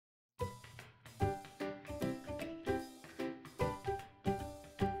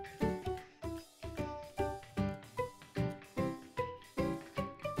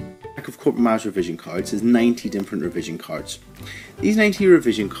Of Corbettmaths revision cards is 90 different revision cards. These 90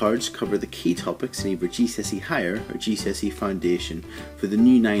 revision cards cover the key topics in either GCSE Higher or GCSE Foundation for the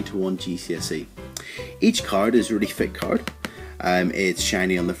new 9-to-1 GCSE. Each card is a really thick card. It's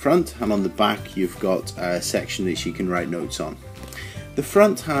shiny on the front, and on the back you've got a section that you can write notes on. The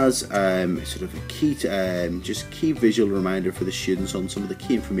front has sort of a key visual reminder for the students on some of the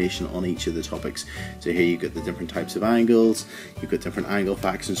key information on each of the topics. So here you've got the different types of angles, you've got different angle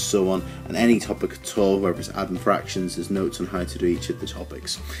facts and so on, and any topic at all, whether it's adding fractions, there's notes on how to do each of the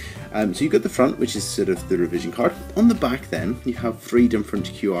topics. So you've got the front, which is sort of the revision card. On the back then, you have 3 different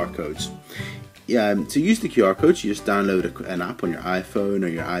QR codes. To use the QR codes, you just download an app on your iPhone or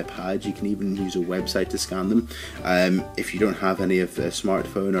your iPad. You can even use a website to scan them. If you don't have any of a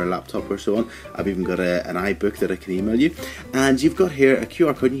smartphone or a laptop or so on, I've even got an iBook that I can email you. And you've got here a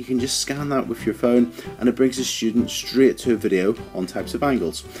QR code, and you can just scan that with your phone, and it brings the student straight to a video on types of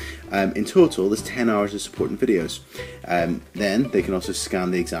angles. In total, there's 10 hours of supporting videos. Then they can also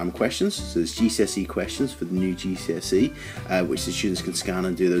scan the exam questions. So there's GCSE questions for the new GCSE, which the students can scan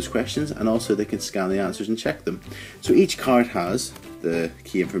and do those questions, and also they can scan the answers and check them. So each card has the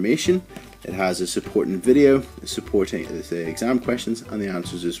key information, it has a supporting video supporting the exam questions and the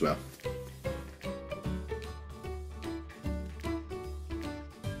answers as well.